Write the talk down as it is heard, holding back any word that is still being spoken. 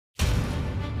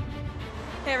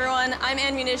Hey everyone, I'm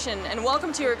Ammunition, and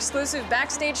welcome to your exclusive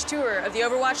backstage tour of the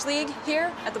Overwatch League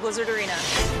here at the Blizzard Arena.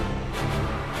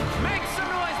 Make some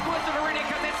noise, Blizzard Arena,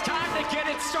 because it's time to get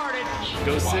it started.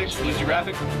 Go 6, lose your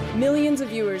graphic. Millions of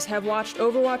viewers have watched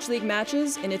Overwatch League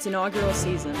matches in its inaugural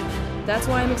season. That's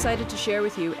why I'm excited to share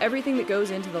with you everything that goes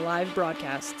into the live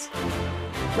broadcasts.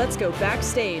 Let's go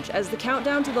backstage as the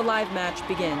countdown to the live match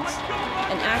begins,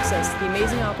 and access the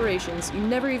amazing operations you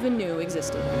never even knew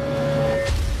existed.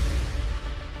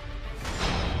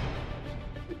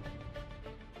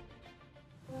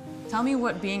 Tell me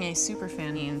what being a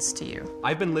superfan means to you.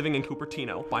 I've been living in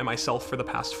Cupertino by myself for the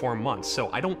past 4 months, so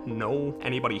I don't know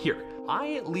anybody here.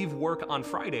 I leave work on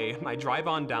Friday, I drive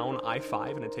on down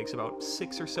I-5, and it takes about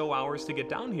 6 or so hours to get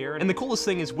down here. And the coolest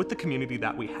thing is, with the community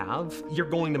that we have, you're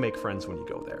going to make friends when you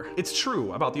go there. It's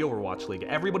true about the Overwatch League.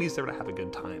 Everybody's there to have a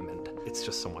good time, and it's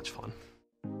just so much fun.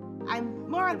 I'm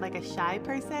more like a shy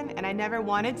person, and I never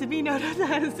wanted to be known as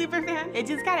a super fan. It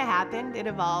just kind of happened, it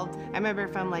evolved. I remember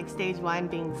from like stage 1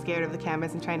 being scared of the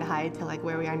cameras and trying to hide to like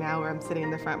where we are now, where I'm sitting in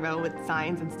the front row with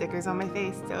signs and stickers on my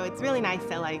face. So it's really nice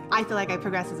that I feel like I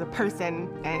progressed as a person,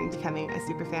 and becoming a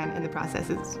super fan in the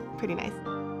process is pretty nice.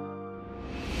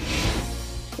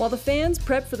 While the fans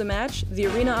prep for the match, the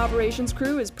arena operations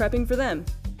crew is prepping for them.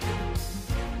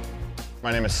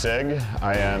 My name is Sig.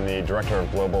 I am the Director of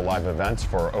Global Live Events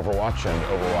for Overwatch and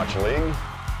OverwatchLeague.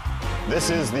 This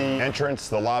is the entrance,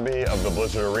 the lobby of the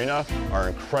Blizzard Arena. Our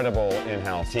incredible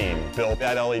in-house team built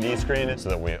that LED screen so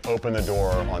that we open the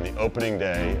door on the opening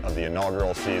day of the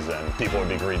inaugural season. People would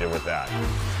be greeted with that.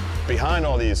 Behind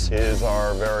all these is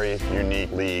our very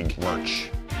unique league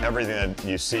merch. Everything that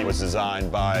you see was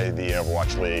designed by the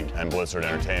Overwatch League and Blizzard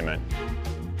Entertainment.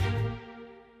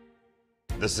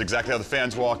 This is exactly how the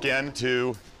fans walk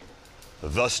into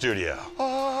the studio.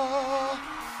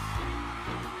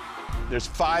 There's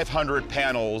 500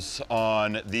 panels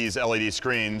on these LED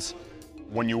screens.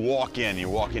 When you walk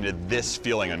into this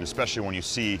feeling, and especially when you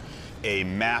see a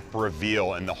map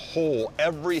reveal and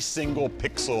every single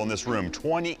pixel in this room,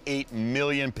 28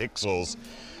 million pixels,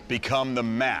 become the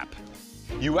map.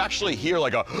 You actually hear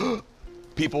like a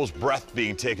people's breath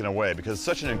being taken away, because it's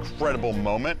such an incredible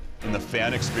moment in the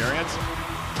fan experience.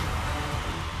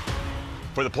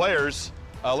 For the players,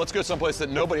 let's go someplace that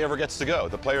nobody ever gets to go.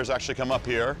 The players actually come up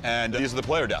here, and these are the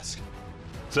player desks.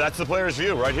 So that's the player's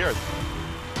view right here.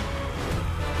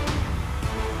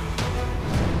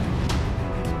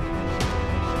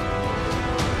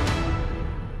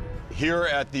 Here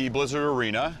at the Blizzard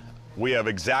Arena, we have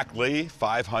exactly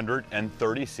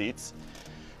 530 seats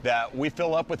that we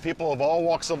fill up with people of all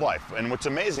walks of life. And what's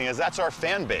amazing is that's our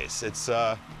fan base.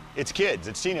 It's kids,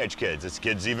 it's teenage kids, it's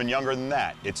kids even younger than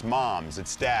that. It's moms,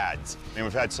 it's dads. And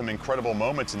we've had some incredible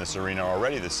moments in this arena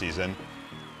already this season.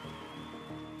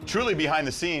 Truly behind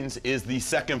the scenes is the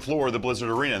second floor of the Blizzard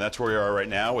Arena. That's where we are right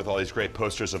now with all these great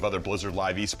posters of other Blizzard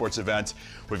Live esports events.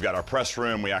 We've got our press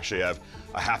room. We actually have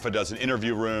a half a dozen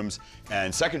interview rooms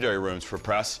and secondary rooms for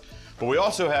press. But we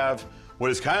also have what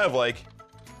is kind of like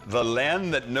the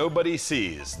land that nobody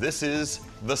sees. This is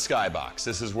the Skybox.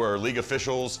 This is where league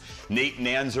officials, Nate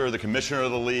Nanzer, the commissioner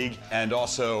of the league, and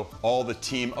also all the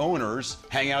team owners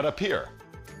hang out up here.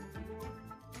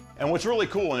 And what's really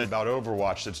cool about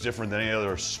Overwatch that's different than any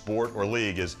other sport or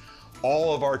league is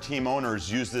all of our team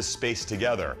owners use this space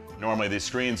together. Normally these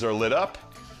screens are lit up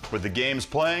with the games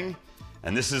playing,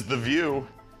 and this is the view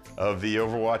of the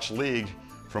Overwatch League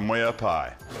from way up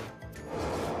high.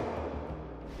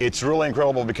 It's really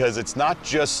incredible because it's not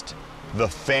just the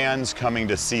fans coming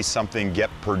to see something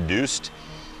get produced.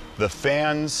 The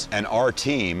fans and our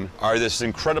team are this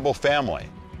incredible family.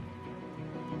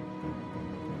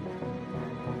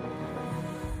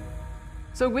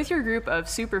 So with your group of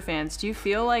super fans, do you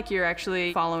feel like you're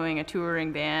actually following a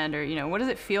touring band, or what does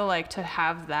it feel like to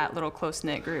have that little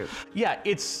close-knit group? Yeah,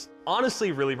 it's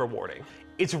honestly really rewarding.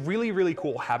 It's really, really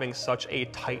cool having such a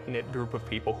tight-knit group of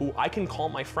people who I can call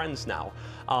my friends now.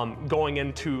 Going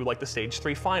into like the Stage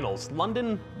 3 finals,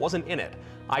 London wasn't in it.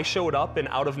 I showed up, and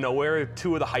out of nowhere,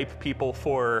 2 of the hype people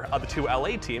for the 2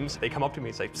 LA teams, they come up to me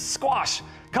and say, "Squash,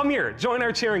 come here, join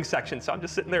our cheering section." So I'm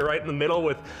just sitting there right in the middle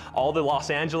with all the Los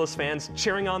Angeles fans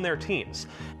cheering on their teams.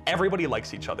 Everybody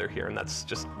likes each other here, and that's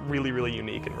just really, really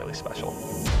unique and really special.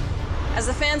 As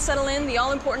the fans settle in, the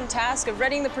all-important task of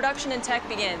readying the production and tech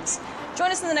begins. Join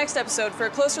us in the next episode for a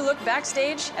closer look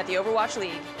backstage at the Overwatch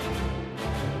League.